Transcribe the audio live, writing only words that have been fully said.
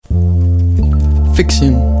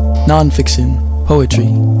Fiction, non-fiction, poetry.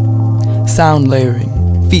 Sound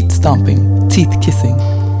layering, feet stomping, teeth kissing.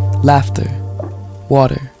 Laughter,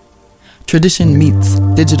 water. Tradition meets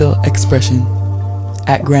digital expression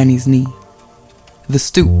at Granny's knee. The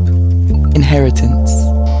stoop, inheritance.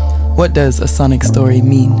 What does a sonic story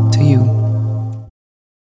mean to you?